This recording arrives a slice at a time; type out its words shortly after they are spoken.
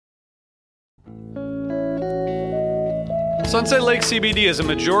Sunset Lake CBD is a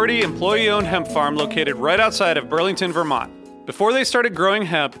majority employee-owned hemp farm located right outside of Burlington, Vermont. Before they started growing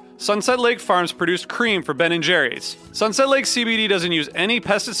hemp, Sunset Lake Farms produced cream for Ben & Jerry's. Sunset Lake CBD doesn't use any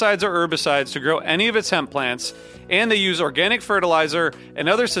pesticides or herbicides to grow any of its hemp plants, and they use organic fertilizer and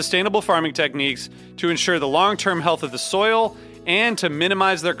other sustainable farming techniques to ensure the long-term health of the soil and to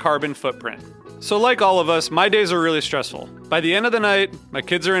minimize their carbon footprint. So like all of us, my days are really stressful. By the end of the night, my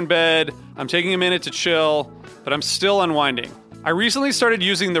kids are in bed, I'm taking a minute to chill, but I'm still unwinding. I recently started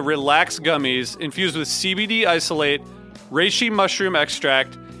using the Relax gummies infused with CBD isolate, reishi mushroom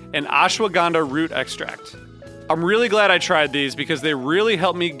extract, and ashwagandha root extract. I'm really glad I tried these because they really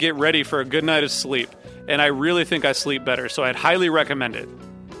helped me get ready for a good night of sleep, and I really think I sleep better, so I'd highly recommend it.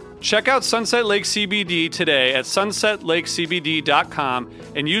 Check out Sunset Lake CBD today at sunsetlakecbd.com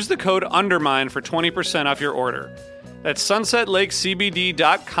and use the code UNDERMINE for 20% off your order. That's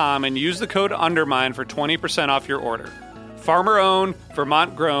sunsetlakecbd.com and use the code UNDERMINE for 20% off your order. Farmer-owned,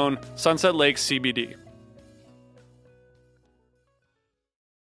 Vermont-grown, Sunset Lake CBD.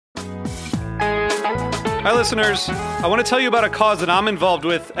 Hi, listeners. I want to tell you about a cause that I'm involved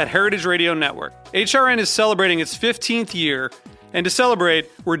with at Heritage Radio Network. HRN is celebrating its 15th year, and to celebrate,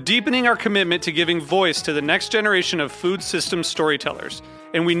 we're deepening our commitment to giving voice to the next generation of food systems storytellers,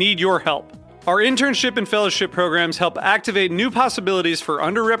 and we need your help. Our internship and fellowship programs help activate new possibilities for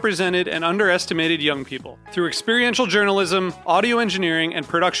underrepresented and underestimated young people through experiential journalism, audio engineering, and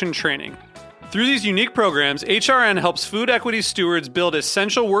production training. Through these unique programs, HRN helps food equity stewards build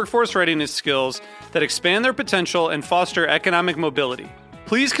essential workforce readiness skills that expand their potential and foster economic mobility.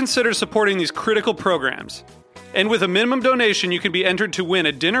 Please consider supporting these critical programs. And with a minimum donation, you can be entered to win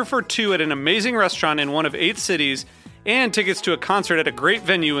a dinner for two at an amazing restaurant in one of 8 cities and tickets to a concert at a great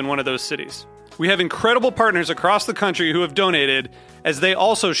venue in one of those cities. We have incredible partners across the country who have donated, as they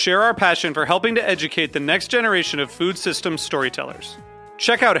also share our passion for helping to educate the next generation of food systems storytellers.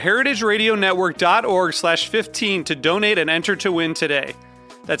 Check out heritageradionetwork.org/15 to donate and enter to win today.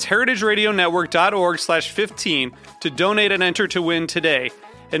 That's heritageradionetwork.org/15 to donate and enter to win today.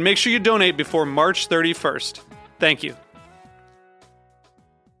 And make sure you donate before March 31st. Thank you.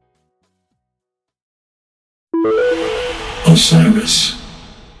 Osiris.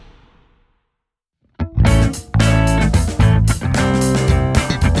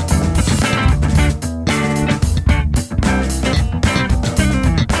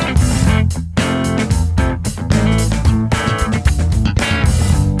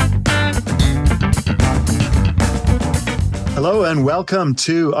 Hello and welcome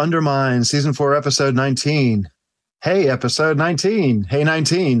to Undermine, Season 4, Episode 19. Hey, Episode 19. Hey,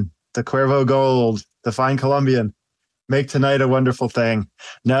 19. The Cuervo Gold, the fine Colombian. Make tonight a wonderful thing.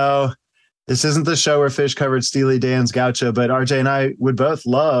 No, this isn't the show where Fish covered Steely Dan's Gaucho, but RJ and I would both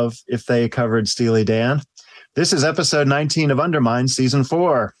love if they covered Steely Dan. This is Episode 19 of Undermine, Season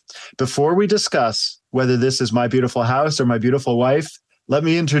 4. Before we discuss whether this is my beautiful house or my beautiful wife, let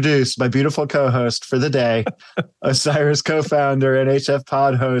me introduce my beautiful co-host for the day, Osiris co-founder and HF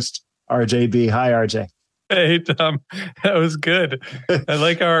Pod host, RJB. Hi, RJ. Hey, Tom. That was good. I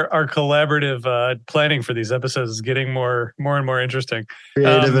like our collaborative planning for these episodes is getting more and more interesting.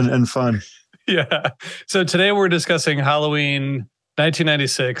 Creative and fun. Yeah. So today we're discussing Halloween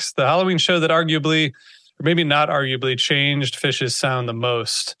 1996, the Halloween show that arguably, or maybe not arguably, changed Fish's sound the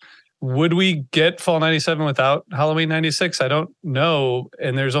most. Would we get Fall 97 without Halloween 96? I don't know.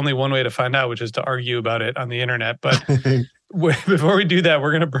 And there's only one way to find out, which is to argue about it on the internet. But before we do that,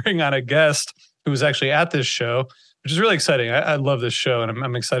 we're going to bring on a guest who was actually at this show, which is really exciting. I love this show, and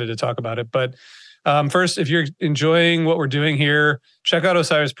I'm excited to talk about it. But first, if you're enjoying what we're doing here, check out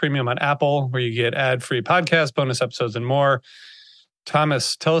Osiris Premium on Apple, where you get ad-free podcasts, bonus episodes, and more.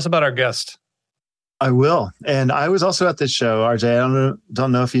 Thomas, tell us about our guest. I will. And I was also at this show, RJ. I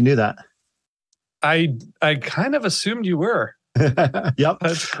don't know if you knew that. I kind of assumed you were. Yep.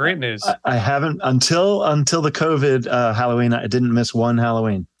 That's great news. I haven't until the COVID Halloween. I didn't miss one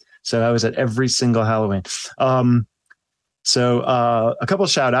Halloween. So I was at every single Halloween. So a couple of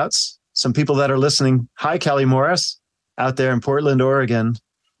shout outs. Some people that are listening. Hi, Kelly Morris out there in Portland, Oregon.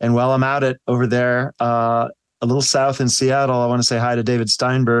 And while I'm out over there, a little south in Seattle, I want to say hi to David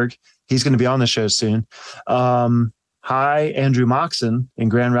Steinberg. He's going to be on the show soon. Hi, Andrew Moxon in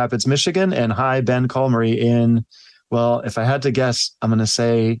Grand Rapids, Michigan. And hi, Ben Colmery in, well, if I had to guess, I'm going to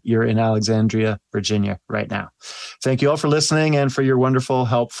say you're in Alexandria, Virginia right now. Thank you all for listening and for your wonderful,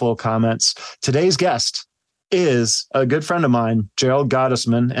 helpful comments. Today's guest is a good friend of mine, Gerald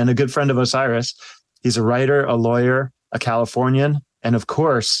Gottesman, and a good friend of Osiris. He's a writer, a lawyer, a Californian, and of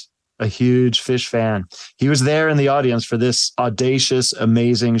course, a huge Fish fan. He was there in the audience for this audacious,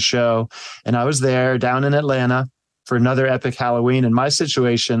 amazing show. And I was there down in Atlanta for another epic Halloween. In my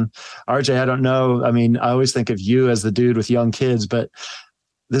situation, RJ, I don't know. I mean, I always think of you as the dude with young kids, but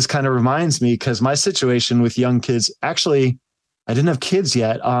this kind of reminds me because my situation with young kids, actually, I didn't have kids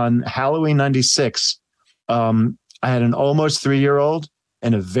yet. On Halloween 96, I had an almost 3-year-old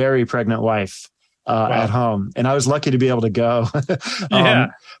and a very pregnant wife at home. And I was lucky to be able to go.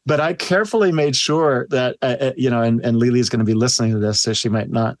 But I carefully made sure that, and Lily is going to be listening to this, so she might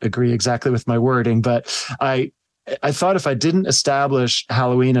not agree exactly with my wording, but I thought if I didn't establish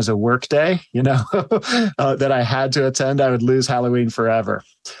Halloween as a work day, that I had to attend, I would lose Halloween forever.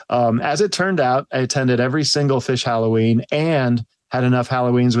 As it turned out, I attended every single Fish Halloween and had enough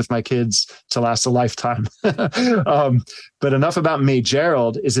Halloweens with my kids to last a lifetime. But enough about me.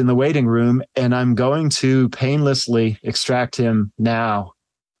 Gerald is in the waiting room, and I'm going to painlessly extract him now.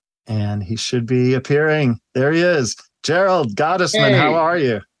 And he should be appearing. There he is. Gerald Gottesman, how are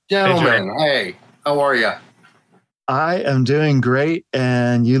you? Gentlemen, hey, how are you? I am doing great,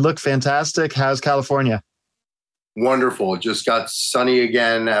 and you look fantastic. How's California? Wonderful. It just got sunny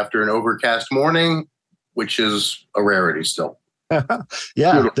again after an overcast morning, which is a rarity still.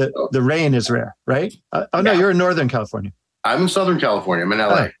 Yeah, the rain is rare, right? No, you're in Northern California. I'm in Southern California. I'm in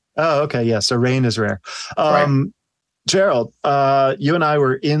LA. Oh, okay. Yeah, so rain is rare. Right. Gerald, you and I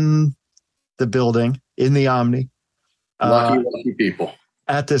were in the building, in the Omni. Lucky people.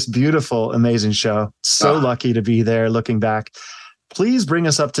 At this beautiful, amazing show. So lucky to be there looking back. Please bring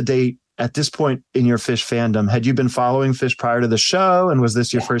us up to date at this point in your Fish fandom. Had you been following Fish prior to the show, and was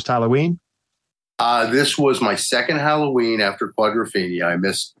this your first Halloween? This was my second Halloween after Quadrophenia. I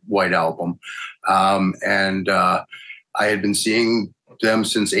missed White Album. And I had been seeing them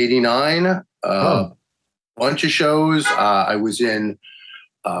since 89. Bunch of shows. I was in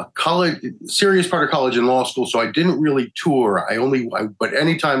college, serious part of college and law school, so I didn't really tour. But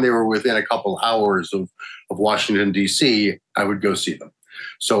anytime they were within a couple hours of Washington, D.C., I would go see them.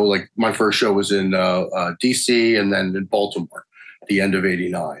 So like my first show was in D.C. and then in Baltimore. The end of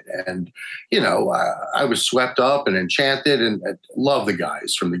 89. And, I was swept up and enchanted and loved the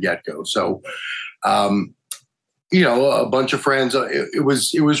guys from the get-go. So, a bunch of friends, it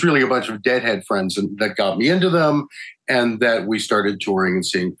was really a bunch of Deadhead friends that got me into them, and that we started touring and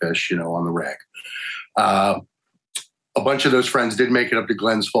seeing Fish, on the reg. A bunch of those friends did make it up to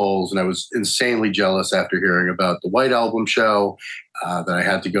Glens Falls, and I was insanely jealous after hearing about the White Album show that I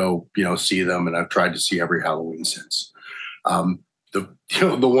had to go, see them, and I've tried to see every Halloween since.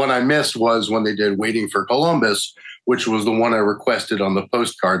 The one I missed was when they did Waiting for Columbus, which was the one I requested on the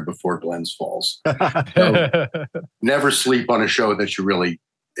postcard before Glens Falls. So never sleep on a show that you really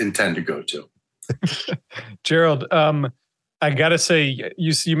intend to go to. Gerald, I got to say,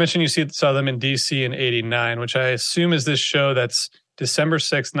 you mentioned you saw them in DC in 89, which I assume is this show that's December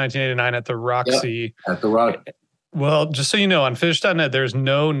 6th, 1989 at the Roxy. Yep, at the Roxy. Well, just so you know, on Fish.net, there's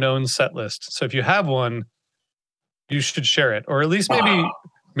no known set list. So if you have one, you should share it, or at least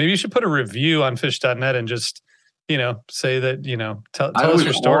maybe you should put a review on Fish.net and just, say that, tell us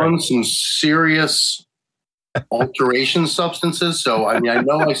your story. I was on some serious alteration substances. So, I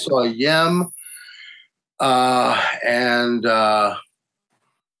know I saw Yem and I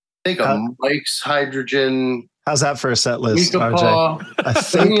think a Mike's Hydrogen. How's that for a set list, RJ?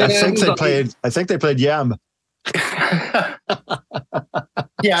 I think they played Yem.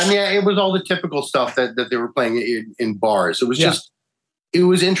 Yeah, it was all the typical stuff that they were playing in bars. It was it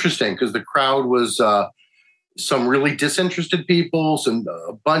was interesting because the crowd was some really disinterested people,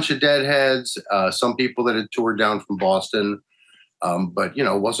 a bunch of Deadheads, some people that had toured down from Boston, but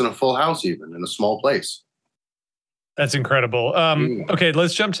it wasn't a full house even in a small place. That's incredible. Okay,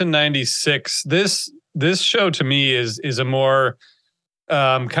 let's jump to 96. This show to me is a more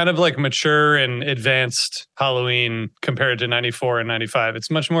kind of like mature and advanced Halloween compared to 94 and 95.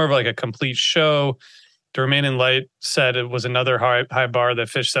 It's much more of like a complete show. The Remain in Light said it was another high bar that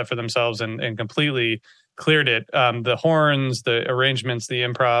Fish set for themselves and completely cleared it. The horns, the arrangements, the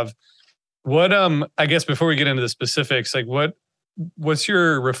improv. What I guess before we get into the specifics, like what's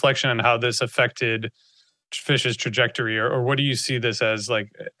your reflection on how this affected Fish's trajectory, or what do you see this as like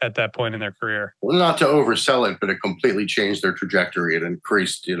at that point in their career? Well, not to oversell it, but it completely changed their trajectory. It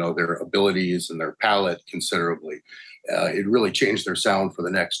increased, their abilities and their palette considerably. It really changed their sound for the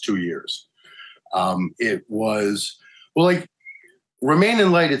next 2 years. It was, Remain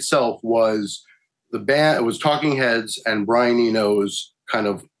in Light itself was the band. It was Talking Heads and Brian Eno's kind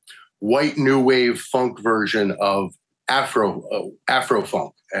of white new wave funk version of Afro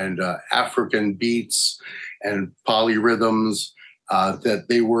funk and African beats and polyrhythms that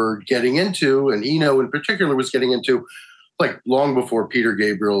they were getting into, and Eno in particular was getting into like long before Peter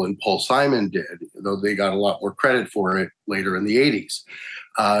Gabriel and Paul Simon did, though they got a lot more credit for it later in the 80s.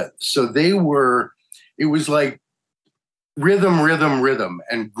 So it was like rhythm, rhythm, rhythm,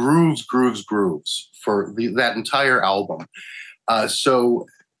 and grooves, grooves, grooves for that entire album.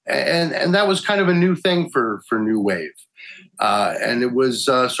 And that was kind of a new thing for new wave. And it was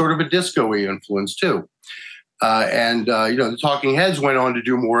sort of a disco-y influence too. The Talking Heads went on to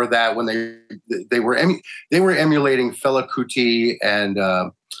do more of that when they were emulating Fela Kuti and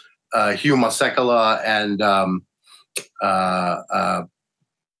Hugh Masekela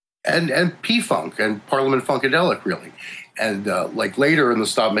and P-Funk and Parliament Funkadelic, really. And like later in the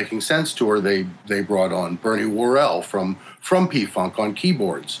Stop Making Sense tour, they brought on Bernie Worrell from P-Funk on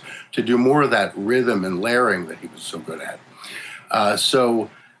keyboards to do more of that rhythm and layering that he was so good at. So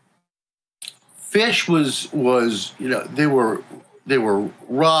Fish was they were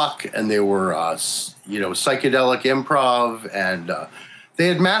rock, and they were psychedelic improv, and they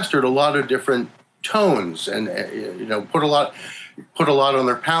had mastered a lot of different tones and put a lot on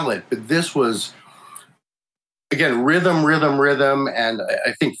their palette. But this was, again, rhythm, rhythm, rhythm. And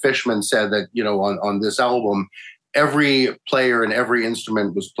I think Fishman said that, on this album, every player and every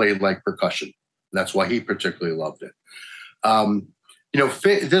instrument was played like percussion. That's why he particularly loved it.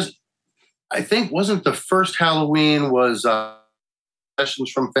 This, I think, wasn't the first Halloween was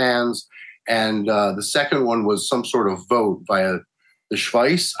sessions from fans. And the second one was some sort of vote via the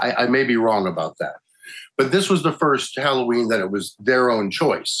Schweiss. I may be wrong about that. But this was the first Halloween that it was their own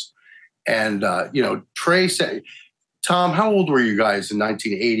choice. And, Trey said, Tom, how old were you guys in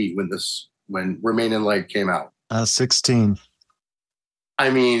 1980 when Remain in Light came out? 16. I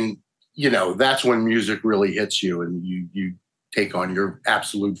mean, that's when music really hits you, and you take on your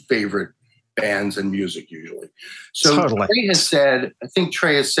absolute favorite bands and music usually. So totally. Trey has said,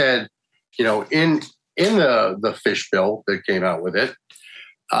 in the Fish bill that came out with it,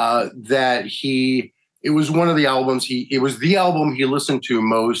 that it was one of the albums it was the album he listened to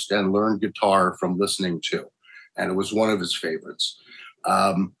most and learned guitar from listening to. And it was one of his favorites.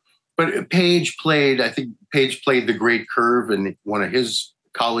 But Page played The Great Curve in one of his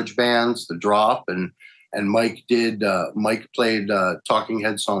college bands, The Drop, and Mike played Talking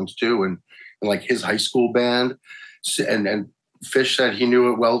Head songs too, and like his high school band. And Fish said he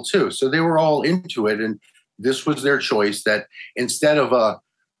knew it well too. So they were all into it. And this was their choice, that instead of a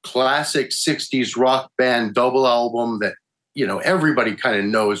classic 60s rock band double album that, everybody kind of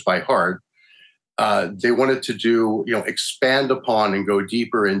knows by heart, they wanted to do, expand upon and go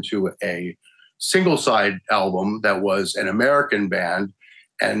deeper into a single side album that was an American band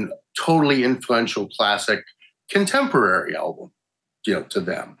and totally influential classic contemporary album, to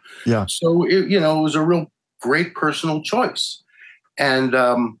them. Yeah. So it was a real great personal choice. And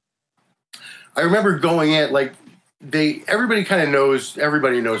I remember going in, like, everybody knows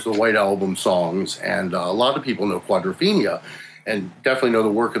the White Album songs, and a lot of people know Quadrophenia and definitely know the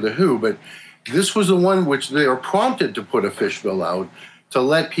work of The Who, but this was the one which they were prompted to put a Fish bill out to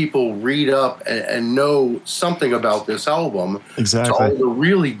let people read up and know something about this album. Exactly. To all the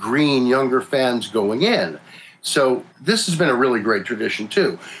really green younger fans going in. So this has been a really great tradition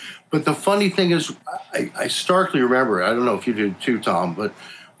too. But the funny thing is, I starkly remember, I don't know if you did too, Tom, but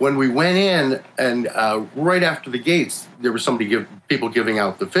when we went in and right after the gates, there was people giving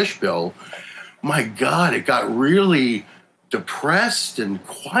out the Fish bill. My God, it got really depressed and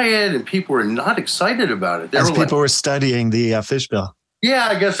quiet, and people were not excited about it. As people were studying the Fish bill. Yeah,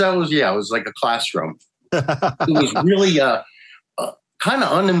 I guess it was like a classroom. It was really kind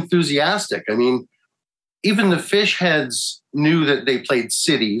of unenthusiastic. I mean, even the Fish heads knew that they played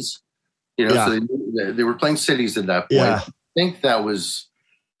Cities, so they were playing Cities at that point. Yeah. I think that was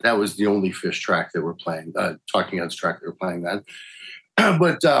the only Fish track they were playing, Talking Heads track they were playing then.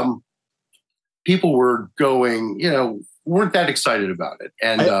 But people were going, weren't that excited about it.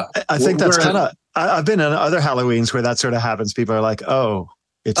 And I think that's kind of, I've been in other Halloweens where that sort of happens. People are like, oh,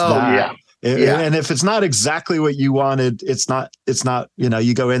 it's that. Yeah. And if it's not exactly what you wanted, it's not,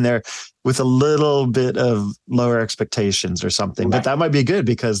 you go in there with a little bit of lower expectations or something, right. But that might be good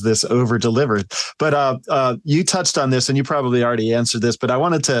because this over delivered. But you touched on this and you probably already answered this, but I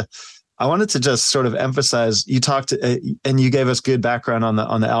wanted to just sort of emphasize, you talked and you gave us good background on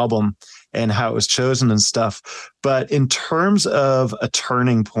the album and how it was chosen and stuff. But in terms of a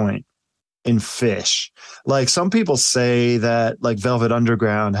turning point in Fish, like some people say that like Velvet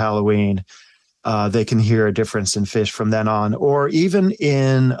Underground, Halloween, they can hear a difference in Fish from then on. Or even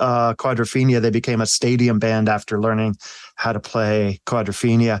in Quadrophenia, they became a stadium band after learning how to play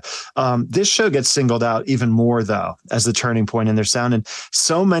Quadrophenia. This show gets singled out even more, though, as the turning point in their sound. In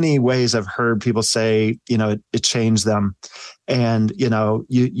so many ways, I've heard people say, it changed them. And,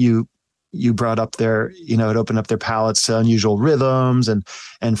 you brought up it opened up their palettes to unusual rhythms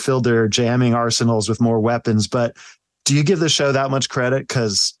and filled their jamming arsenals with more weapons. But do you give the show that much credit?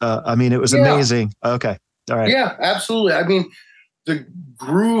 Because, it was amazing. Okay. All right. Yeah, absolutely. I mean, the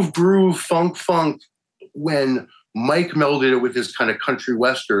groove, funk, when Mike melded it with his kind of country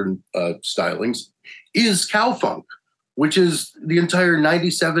western stylings, is cow funk, which is the entire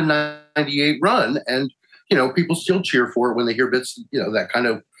 97, 98 run. And, people still cheer for it when they hear bits, that kind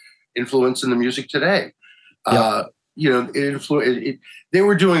of influence in the music today. Yep. They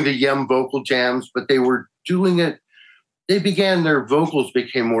were doing the Yem vocal jams, but they were doing it. Their vocals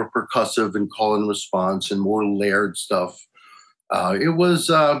became more percussive and call and response and more layered stuff. It was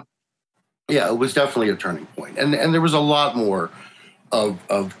definitely a turning point. And there was a lot more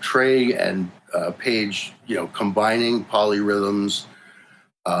of Trey and Page, combining polyrhythms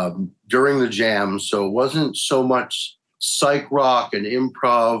during the jam. So it wasn't so much psych rock and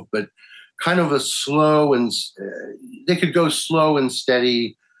improv, but kind of a slow and they could go slow and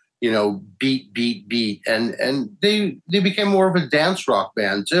steady, beat. And they became more of a dance rock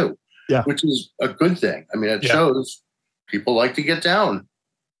band too, which is a good thing. I mean, it shows people like to get down.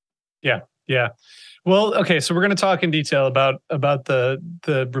 Yeah. Yeah. Well, okay. So we're going to talk in detail about the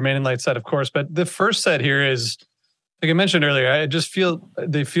Remain in Light set, of course, but the first set here is, like I mentioned earlier, I just feel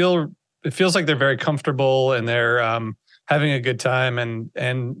it feels like they're very comfortable and they're having a good time.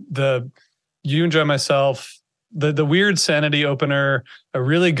 And You Enjoy Myself, the Weird Sanity opener, a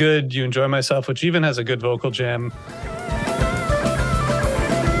really good You Enjoy Myself, which even has a good vocal jam.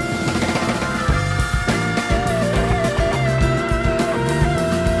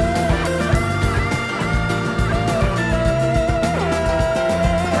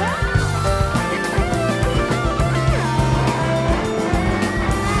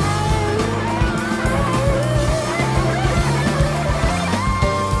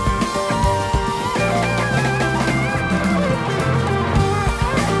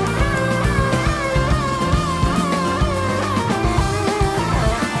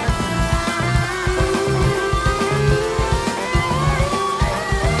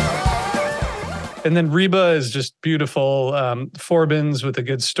 And then Reba is just beautiful. Forbins with a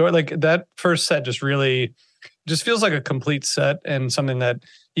good story. Like that first set just feels like a complete set and something that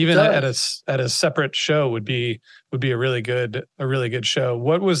even at a separate show would be a really good show.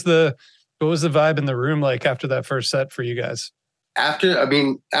 What was the vibe in the room like after that first set for you guys? After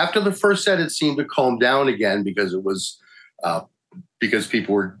the first set, it seemed to calm down again because it was because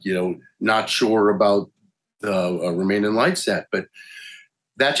people were not sure about the Remain in Light set, but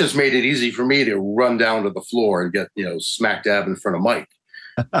that just made it easy for me to run down to the floor and get, smack dab in front of Mike.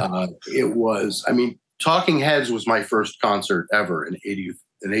 It was, Talking Heads was my first concert ever in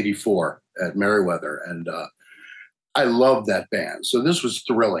 84 at Merriweather. And I loved that band. So this was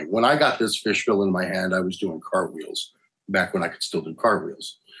thrilling. When I got this fishbowl in my hand, I was doing cartwheels back when I could still do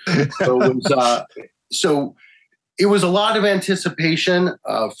cartwheels. So it was a lot of anticipation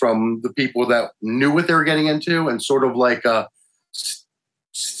from the people that knew what they were getting into and sort of like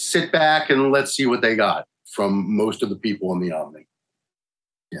sit back and let's see what they got from most of the people in the Omni.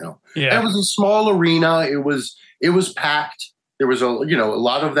 It was a small arena. It was packed. There was a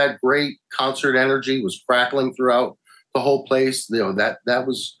lot of that great concert energy was crackling throughout the whole place. That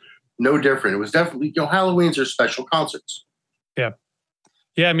was no different. It was definitely, Halloween's are special concerts. Yeah.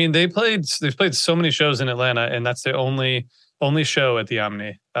 Yeah. they've played so many shows in Atlanta and that's the only show at the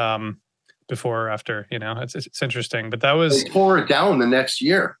Omni. Before or after, it's interesting, but that was... They tore it down the next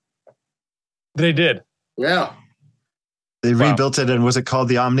year. They did. Yeah. They rebuilt it, and was it called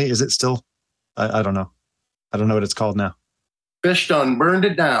the Omni? Is it still? I don't know. I don't know what it's called now. Fish done burned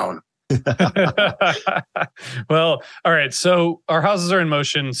it down. Well, all right. So our houses are in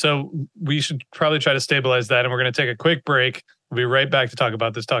motion, so we should probably try to stabilize that, and we're going to take a quick break. We'll be right back to talk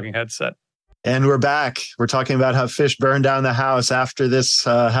about this Talking Heads set. And we're back. We're talking about how Fish burned down the house after this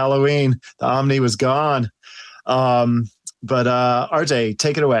Halloween. The Omni was gone. But RJ,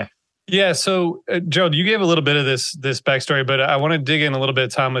 take it away. Yeah. So, Gerald, you gave a little bit of this backstory, but I want to dig in a little bit,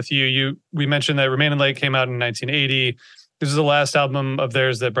 Tom, with you. We mentioned that Remain in Light came out in 1980. This is the last album of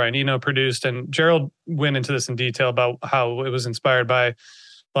theirs that Brian Eno produced, and Gerald went into this in detail about how it was inspired by a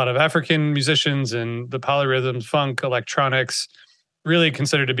lot of African musicians and the polyrhythms, funk, electronics. Really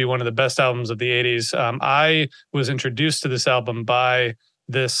considered to be one of the best albums of the 80s. I was introduced to this album by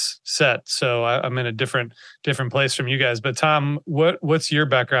this set. So I'm in a different place from you guys. But Tom, what's your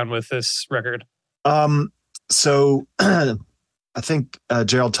background with this record? So I think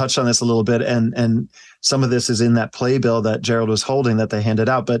Gerald touched on this a little bit, and some of this is in that playbill that Gerald was holding that they handed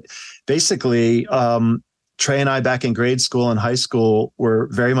out. But basically, Trey and I back in grade school and high school were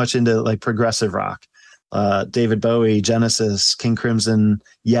very much into like progressive rock, David Bowie, Genesis, King Crimson,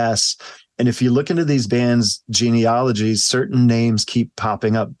 Yes. And if you look into these bands' genealogies, certain names keep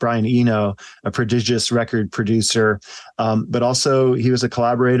popping up. Brian Eno, a prodigious record producer, but also he was a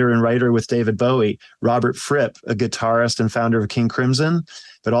collaborator and writer with David Bowie. Robert Fripp, a guitarist and founder of King Crimson,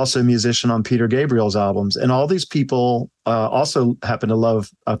 but also a musician on Peter Gabriel's albums. And all these people also happen to love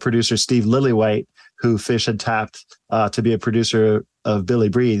producer Steve Lillywhite, who Fish had tapped to be a producer of Billy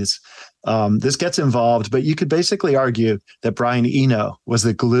Breathes. This gets involved, but you could basically argue that Brian Eno was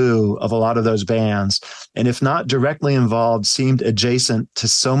the glue of a lot of those bands. And if not directly involved, seemed adjacent to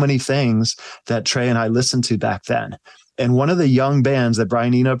so many things that Trey and I listened to back then. And one of the young bands that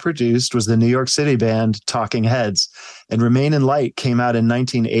Brian Eno produced was the New York City band Talking Heads. And Remain in Light came out in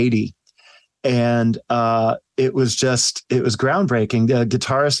 1980. And it was groundbreaking. The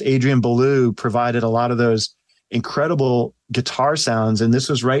guitarist Adrian Belew provided a lot of those incredible guitar sounds. And this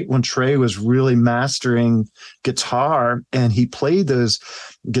was right when Trey was really mastering guitar, and he played those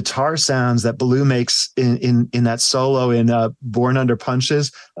guitar sounds that Belew makes in that solo in Born Under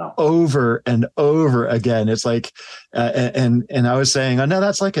Punches over and over again. It's like, and I was saying, oh no,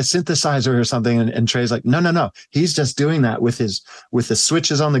 that's like a synthesizer or something. And Trey's like, no. He's just doing that with the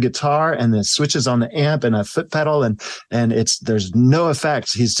switches on the guitar and the switches on the amp and a foot pedal. And there's no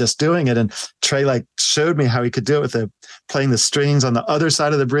effects. He's just doing it. And Trey like showed me how he could do it with playing the strings on the other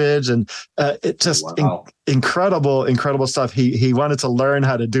side of the bridge. And it just incredible stuff. He wanted to learn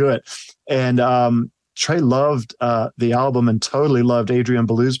how to do it. And Trey loved the album and totally loved Adrian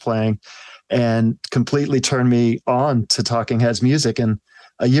Belew's playing, and completely turned me on to Talking Heads music. And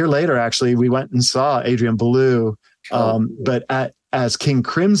a year later, actually, we went and saw Adrian Belew, but as King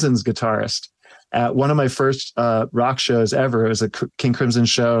Crimson's guitarist at one of my first rock shows ever. It was a King Crimson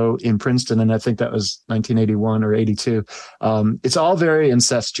show in Princeton, and I think that was 1981 or 82. It's all very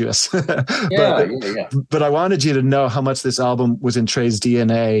incestuous. But I wanted you to know how much this album was in Trey's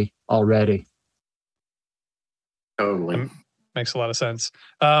DNA already. Totally. Makes a lot of sense.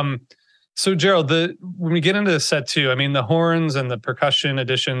 So Gerald, when we get into set two, I mean, the horns and the percussion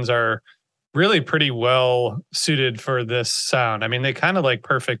additions are really pretty well suited for this sound. I mean, they kind of like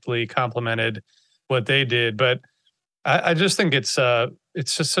perfectly complemented what they did, but I just think it's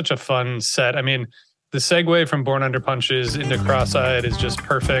just such a fun set. I mean, the segue from Born Under Punches into Cross-Eyed is just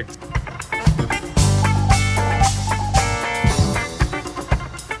perfect.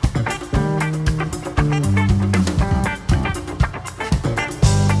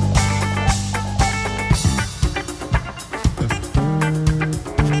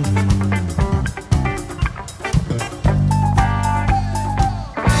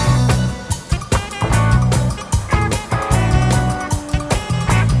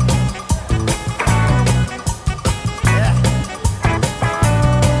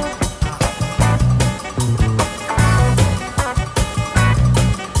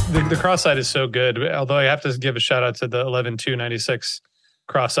 The Cross-Eyed is so good, although I have to give a shout out to the 11-2-96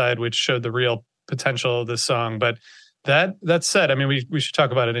 Cross-Eyed, which showed the real potential of this song. But that said, I mean, we should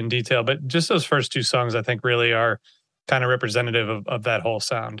talk about it in detail, but just those first two songs, I think, really are kind of representative of that whole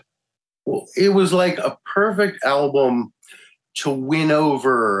sound. Well, it was like a perfect album to win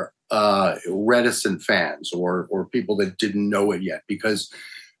over reticent fans or people that didn't know it yet, because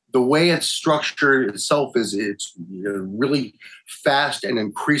the way it's structured itself is it's really fast and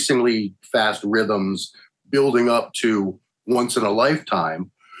increasingly fast rhythms building up to Once in a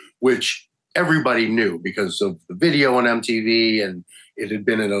Lifetime, which everybody knew because of the video on MTV, and it had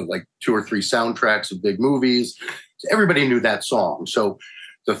been in like 2 or 3 soundtracks of big movies. So everybody knew that song. So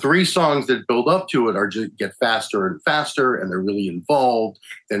the 3 songs that build up to it are just get faster and faster, and they're really involved.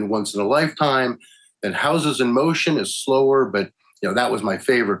 Then Once in a Lifetime. Then Houses in Motion is slower, but that was my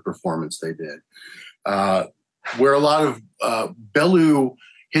favorite performance they did. Where a lot of Belew,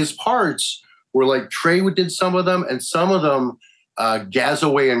 his parts were like Trey did some of them, and some of them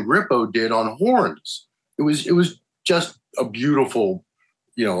Gazaway and Grippo did on horns. It was just a beautiful,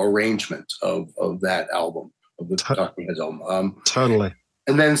 arrangement of that album, of the Talking Heads album. Totally.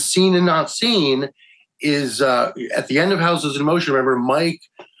 And then Seen and Not Seen is at the end of Houses in Motion. Remember, Mike?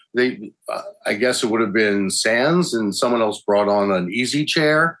 I guess it would have been Sands, and someone else brought on an easy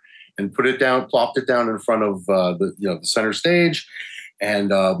chair and plopped it down in front of the center stage. And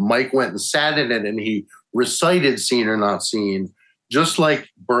Mike went and sat in it, and he recited Seen or Not Seen just like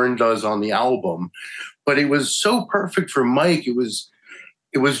Byrne does on the album. But it was so perfect for Mike. It was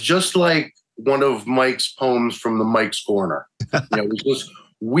just like one of Mike's poems from the Mike's Corner. It was just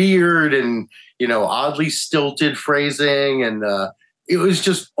weird and, oddly stilted phrasing. And it was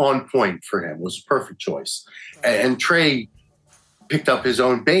just on point for him. It was a perfect choice. And Trey picked up his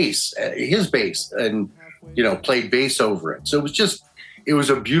own bass, and, played bass over it. So it was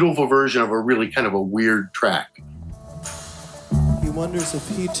a beautiful version of a really kind of a weird track. He wonders if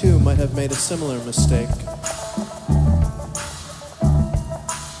he too might have made a similar mistake.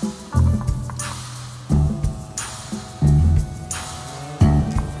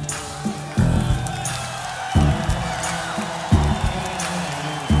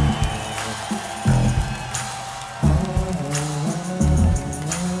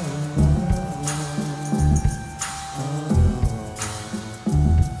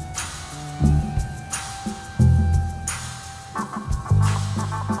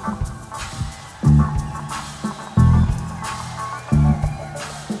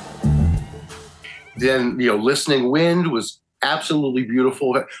 Then, Listening Wind was absolutely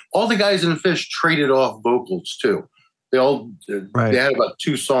beautiful. All the guys in Fish traded off vocals too. They had about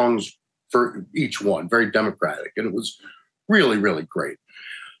 2 songs for each one, very democratic. And it was really, really great.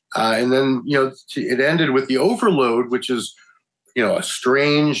 And then, it ended with The Overload, which is, a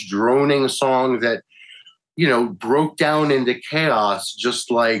strange droning song that, broke down into chaos,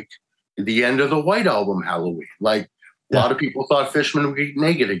 just like the end of the White Album Halloween. Like a lot of people thought Fishman would get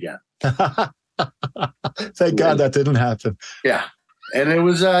naked again. Thank God that didn't happen. Yeah. And it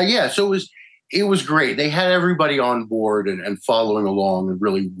was, so it was great. They had everybody on board and following along and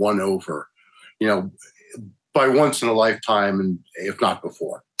really won over, by once in a lifetime, and if not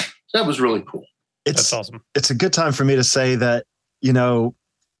before. So that was really cool. That's awesome. It's a good time for me to say that,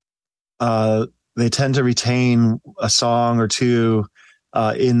 they tend to retain a song or two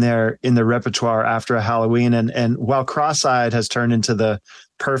in their repertoire after a Halloween. And while Cross-Eyed has turned into the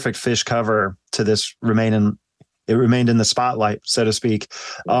perfect Fish cover to this, remained in the spotlight, so to speak.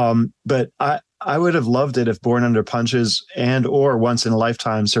 But I would have loved it if Born Under Punches and or Once in a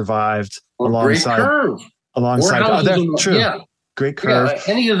Lifetime survived alongside. True. Yeah. Great curve. Yeah,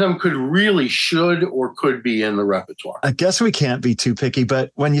 any of them should or could be in the repertoire. I guess we can't be too picky,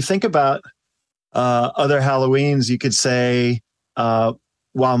 but when you think about other Halloweens, you could say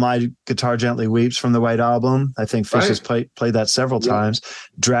While My Guitar Gently Weeps from the White Album. I think Fish has played that several times.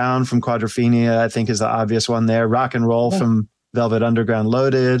 Drown from Quadrophenia, I think, is the obvious one there. Rock and Roll from Velvet Underground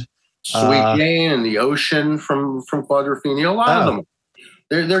Loaded. Sweet Jane and The Ocean from Quadrophenia. A lot of them.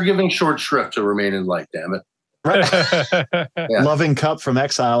 They're giving short shrift to Remain in Light, damn it. Right. Loving Cup from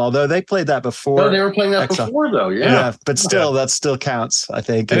Exile, although they played that before. No, they were playing that before, though. Yeah, but still, that still counts, I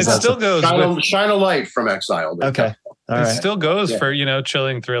think. And it still goes. Shine a Light from Exile. Okay. It still goes for,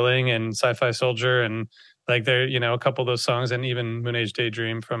 Chilling, Thrilling, and Sci-Fi Soldier, and like there, a couple of those songs, and even Moon Age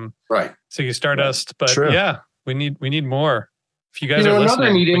Daydream from Ziggy Stardust. But we need more. If you guys are listening,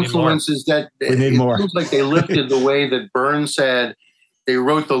 another neat influence is that we need more. Seems like they lifted the way that Byrne said they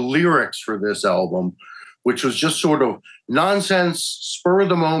wrote the lyrics for this album, which was just sort of nonsense, spur of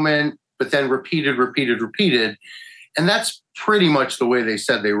the moment, but then repeated. And that's pretty much the way they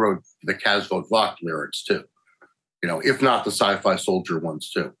said they wrote the Kasvot Vok lyrics too. If not the Sci-Fi Soldier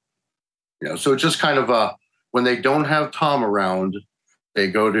ones too. So just kind of when they don't have Tom around, they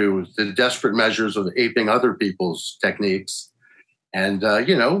go to the desperate measures of aping other people's techniques and,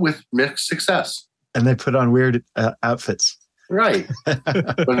 with mixed success. And they put on weird outfits. Right.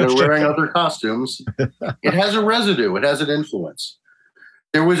 When they're wearing other costumes, it has a residue. It has an influence.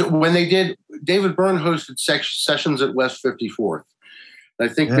 There was, when they did, David Byrne hosted sessions at West 54th. I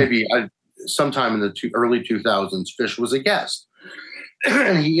think maybe sometime in the early 2000s, Fish was a guest.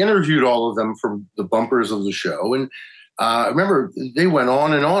 And he interviewed all of them for the bumpers of the show. And I remember they went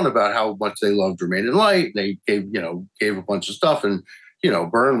on and on about how much they loved Remain in Light. They gave a bunch of stuff. And,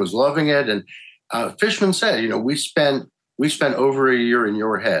 Byrne was loving it. And Fishman said, we spent over a year in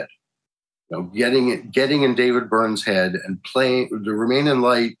your head, getting in David Byrne's head and playing the Remain in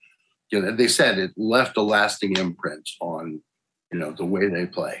Light. They said it left a lasting imprint on, the way they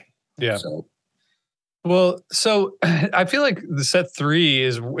play. Yeah. So I feel like the set 3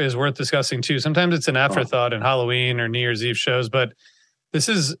 is worth discussing too. Sometimes it's an afterthought in Halloween or New Year's Eve shows, but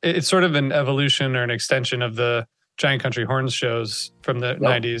it's sort of an evolution or an extension of the Giant Country Horns shows from the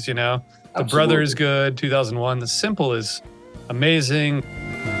 90s, The Absolutely. Brother is good, 2001. The Simple is amazing.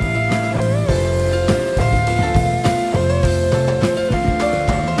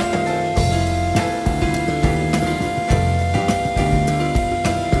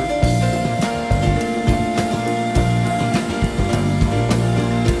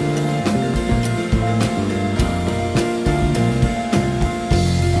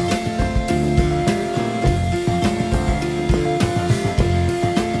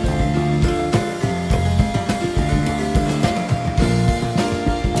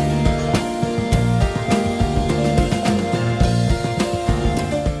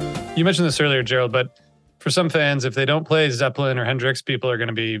 You mentioned this earlier, Gerald, but for some fans, if they don't play Zeppelin or Hendrix, people are going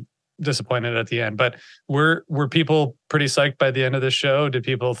to be disappointed at the end. But were people pretty psyched by the end of the show? Did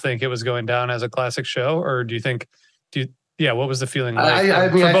people think it was going down as a classic show, or what was the feeling like? I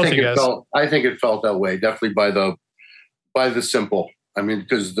think it felt that way. Definitely by the simple. I mean,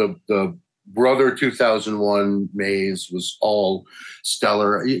 because the Brother 2001 Maze was all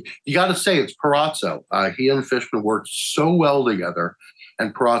stellar. You got to say it's Perazzo. He and Fishman worked so well together,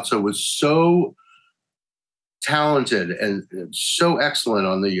 and Perazzo was so talented and so excellent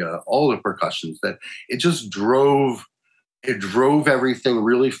on all the percussions that it just drove everything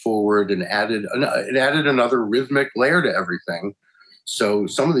really forward and added another rhythmic layer to everything. So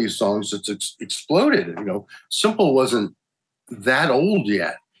some of these songs it's exploded. Simple wasn't that old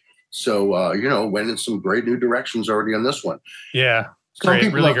yet. So, went in some great new directions already on this one. Yeah. Some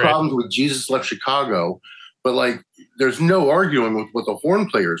people have problems with Jesus Left Chicago, but there's no arguing with what the horn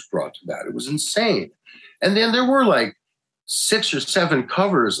players brought to that. It was insane. And then there were 6 or 7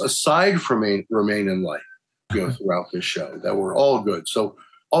 covers aside from Remain in Light, throughout this show that were all good. So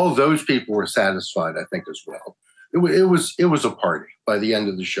all those people were satisfied, I think, as well. It was a party by the end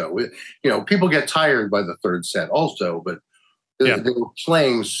of the show. People get tired by the third set also, but they were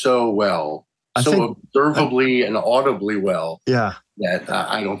playing so well, observably and audibly well. Yeah. That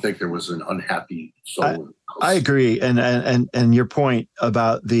I don't think there was an unhappy soul. I agree, and your point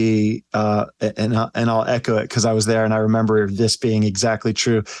about the and I'll echo it because I was there and I remember this being exactly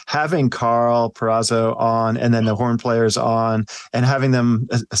true. Having Carl Perazzo on and then the horn players on, and having them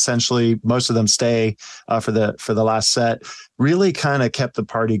essentially most of them stay for the last set really kind of kept the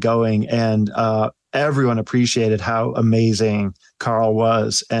party going, and everyone appreciated how amazing Carl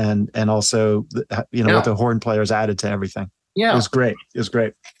was, and also what the horn players added to everything. Yeah, it was great.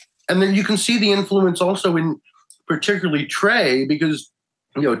 And then you can see the influence also in particularly Trey, because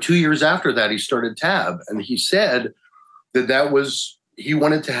 2 years after that he started Tab, and he said he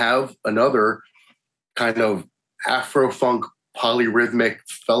wanted to have another kind of Afro-funk polyrhythmic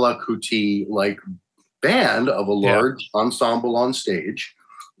Fela Kuti like band of a large ensemble on stage,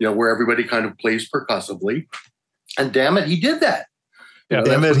 where everybody kind of plays percussively. And damn it, he did that. Yeah,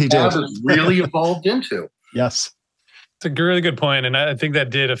 damn it, he did. Tab has really evolved into. Yes. It's a really good point, and I think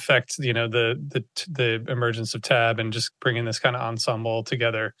that did affect the emergence of Tab and just bringing this kind of ensemble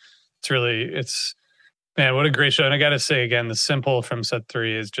together. It's man, what a great show! And I got to say again, the Simple from set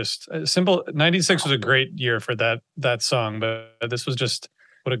 3 is just Simple. 96 was a great year for that song, but this was just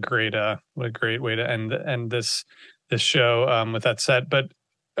what a great way to end this show with that set. But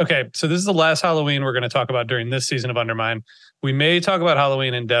okay, so this is the last Halloween we're going to talk about during this season of Undermine. We may talk about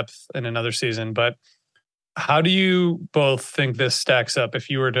Halloween in depth in another season, but how do you both think this stacks up? If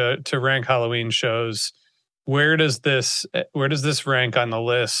you were to rank Halloween shows, where does this rank on the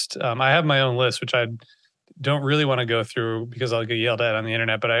list? I have my own list, which I don't really want to go through because I'll get yelled at on the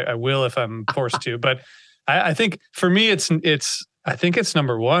internet, but I will if I'm forced to. But I think for me, it's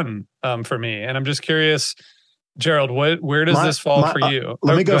number 1 for me, and I'm just curious, Gerald, where does this fall for you?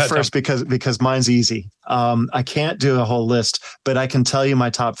 Let me go first, Tom. because mine's easy. I can't do a whole list, but I can tell you my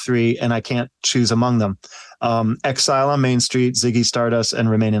top 3, and I can't choose among them. Exile on Main Street, Ziggy Stardust, and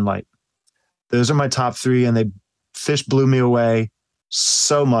Remain in Light. Those are my top 3, and Fish blew me away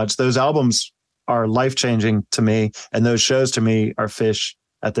so much. Those albums are life-changing to me, and those shows to me are Fish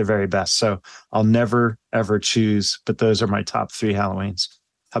at their very best. So I'll never, ever choose, but those are my top 3 Halloweens.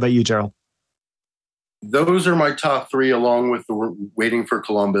 How about you, Gerald? Those are my top 3, along with the Waiting for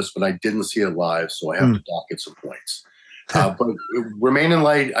Columbus, but I didn't see it live, so I have to docket some points. But Remain in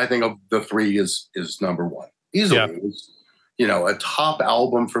Light, I think of the 3 is number 1 easily. Yeah. It was, a top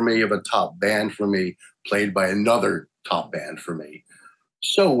album for me, of a top band for me, played by another top band for me,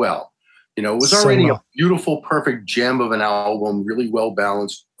 so well. It was already a beautiful, perfect gem of an album, really well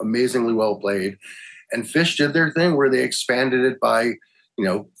balanced, amazingly well played. And Fish did their thing where they expanded it by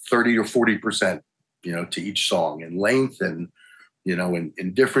 30 or 40%. To each song in length and,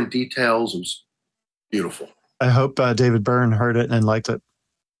 in different details. It was beautiful. I hope David Byrne heard it and liked it.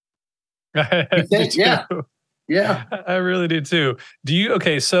 Yeah. I really do too.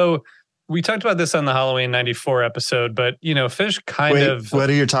 Okay, so we talked about this on the Halloween 94 episode, but, Fish what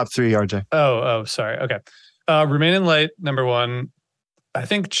are your top 3, RJ? Oh, sorry. Okay. Remain in Light, number 1. I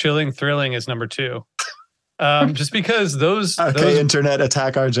think Chilling Thrilling is number 2. Just because those internet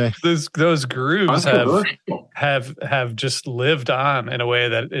attack RJ. Those grooves have just lived on in a way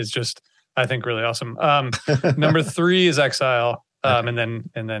that is just, I think, really awesome. Number 3 is Exile, and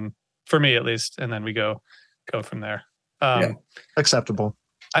then for me at least, and then we go from there. Acceptable.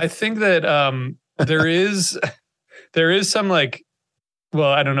 I think that there is some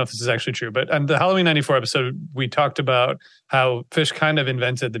well, I don't know if this is actually true, but on the Halloween 94 episode, we talked about how Fish kind of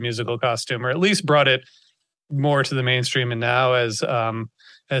invented the musical costume, or at least brought it more to the mainstream. And now as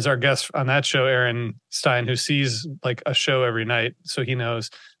our guest on that show, Aaron Stein, who sees like a show every night, so he knows,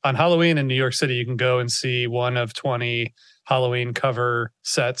 on Halloween in New York City, you can go and see one of 20 Halloween cover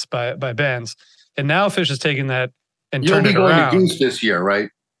sets by bands. And now Fish has taken that and turned it around. You'll be going to Goose this year, right,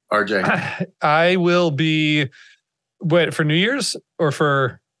 RJ? I will be. Wait, for New Year's or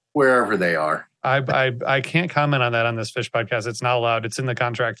for wherever they are? I can't comment on that on this Fish podcast. It's not allowed. It's in the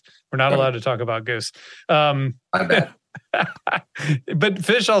contract. We're not allowed to talk about Goose. I bet. But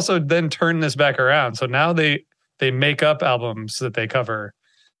Fish also then turned this back around. So now they make up albums that they cover.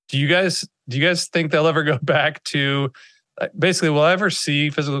 Do you guys think they'll ever go back to basically? Will I ever see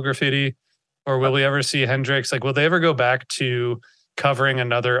Physical Graffiti, or will we ever see Hendrix? Like, will they ever go back to covering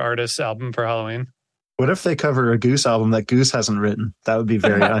another artist's album for Halloween? What if they cover a Goose album that Goose hasn't written? That would be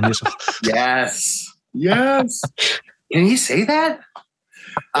very unusual. Yes. Can he say that?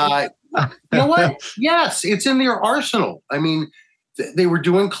 You know what? Yes, it's in their arsenal. I mean, they were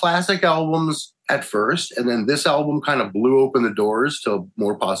doing classic albums at first, and then this album kind of blew open the doors to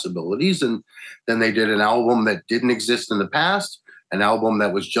more possibilities. And then they did an album that didn't exist in the past, an album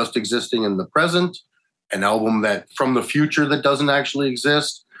that was just existing in the present, an album that from the future that doesn't actually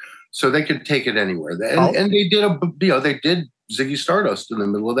exist. So they could take it anywhere. And they did they did Ziggy Stardust in the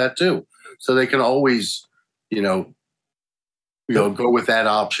middle of that too. So they can always, go with that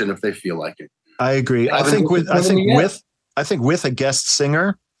option if they feel like it. I agree. I think with a guest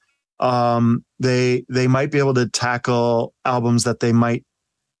singer, they might be able to tackle albums that they might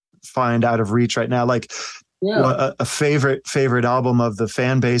find out of reach right now. Like a favorite album of the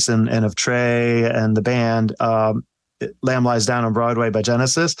fan base and of Trey and the band, Lamb Lies Down on Broadway by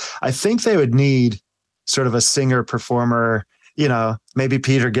Genesis. I think they would need sort of a singer performer, maybe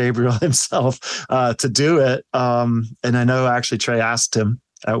Peter Gabriel himself, to do it. And I know actually Trey asked him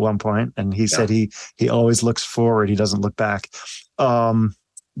at one point, and he said he always looks forward. He doesn't look back.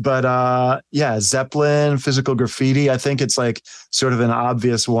 Zeppelin, Physical Graffiti. I think it's like sort of an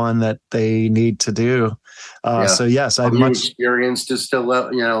obvious one that they need to do. So yes, I've much experienced is still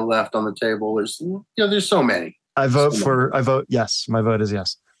left on the table. There's so many. I vote yes. My vote is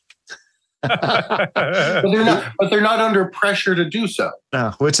yes. but they're not under pressure to do so.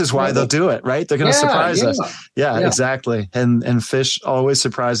 No, which is why they'll do it, right? They're going to surprise us. Yeah, exactly. And Fish always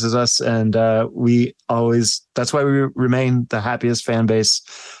surprises us, and that's why we remain the happiest fan base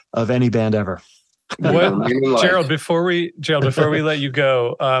of any band ever. Gerald, before we let you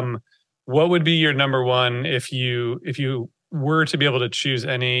go, what would be your number one if you were to be able to choose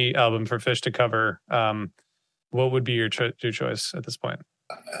any album for Fish to cover? What would be your choice at this point?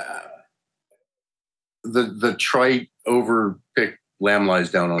 The trite overpicked Lamb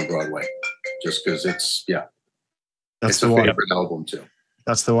Lies Down on Broadway, just because it's a favorite album too.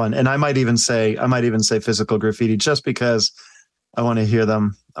 That's the one. And I might even say Physical Graffiti, just because I want to hear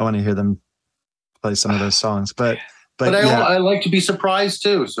them. I want to hear them play some of those songs. But I like to be surprised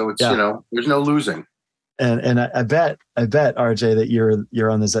too. So it's there's no losing. And I bet RJ that you're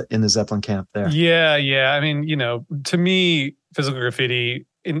in the Zeppelin camp there. Yeah. I mean, to me, Physical Graffiti,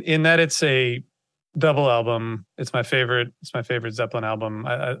 in that it's a double album. It's my favorite Zeppelin album.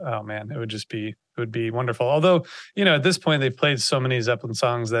 Oh man, it would be wonderful. Although, at this point they've played so many Zeppelin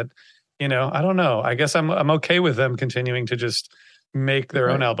songs that, I don't know. I guess I'm okay with them continuing to just make their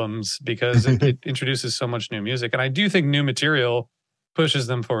own albums, because it introduces so much new music. And I do think new material pushes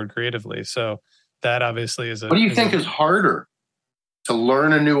them forward creatively. So that obviously is what do you think is harder, to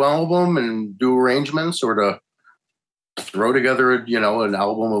learn a new album and do arrangements, or to throw together, an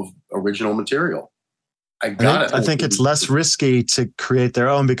album of original material? I think it's less risky to create their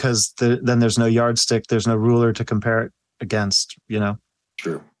own, because then there's no yardstick, there's no ruler to compare it against,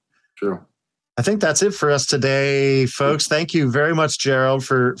 True. I think that's it for us today, folks. Thank you very much, Gerald,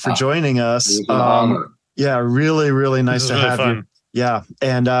 for joining us. Yeah, really, really nice to have you. Yeah.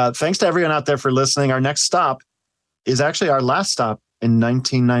 And thanks to everyone out there for listening. Our next stop is actually our last stop in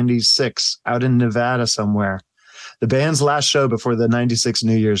 1996, out in Nevada somewhere. The band's last show before the 96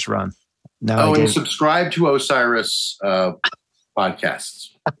 New Year's run. And subscribe to Osiris podcasts.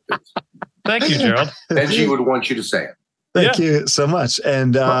 Thank you, Gerald. Benji would want you to say it. Thank you so much.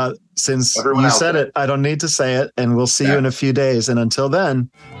 And since you said it, I don't need to say it. And we'll see you in a few days. And until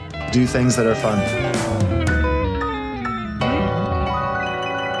then, do things that are fun.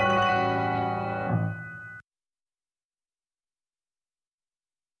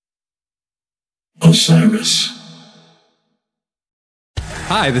 Osiris.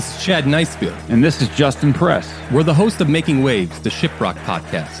 Hi, this is Chad Nicefield. And this is Justin Press. We're the host of Making Waves, the Shiprock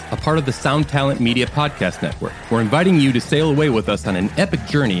podcast, a part of the Sound Talent Media Podcast Network. We're inviting you to sail away with us on an epic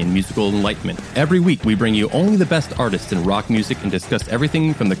journey in musical enlightenment. Every week, we bring you only the best artists in rock music and discuss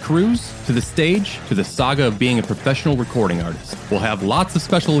everything from the cruise to the stage to the saga of being a professional recording artist. We'll have lots of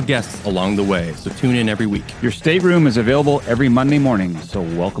special guests along the way, so tune in every week. Your stateroom is available every Monday morning, so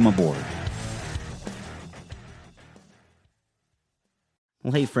welcome aboard.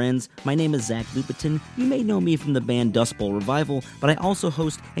 Well, hey friends, my name is Zach Lupetin. You may know me from the band Dust Bowl Revival, but I also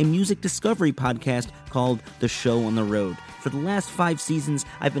host a music discovery podcast called The Show on the Road. For the last 5 seasons,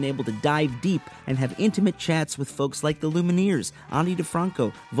 I've been able to dive deep and have intimate chats with folks like the Lumineers, Ani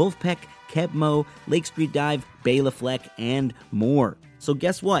DeFranco, Wolfpack, Keb Mo, Lake Street Dive, Bela Fleck, and more. So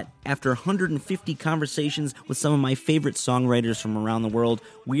guess what? After 150 conversations with some of my favorite songwriters from around the world,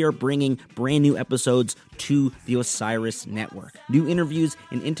 we are bringing brand new episodes to the Osiris Network. New interviews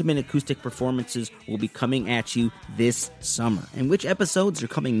and intimate acoustic performances will be coming at you this summer. And which episodes are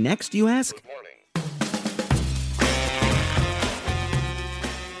coming next, you ask?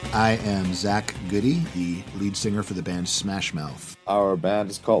 I am Zach Goody, the lead singer for the band Smash Mouth. Our band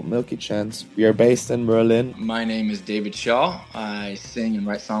is called Milky Chance. We are based in Berlin. My name is David Shaw. I sing and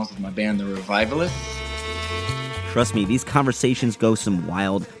write songs with my band, The Revivalists. Trust me, these conversations go some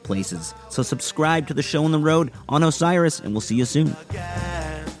wild places. So subscribe to The Show on the Road on Osiris, and we'll see you soon.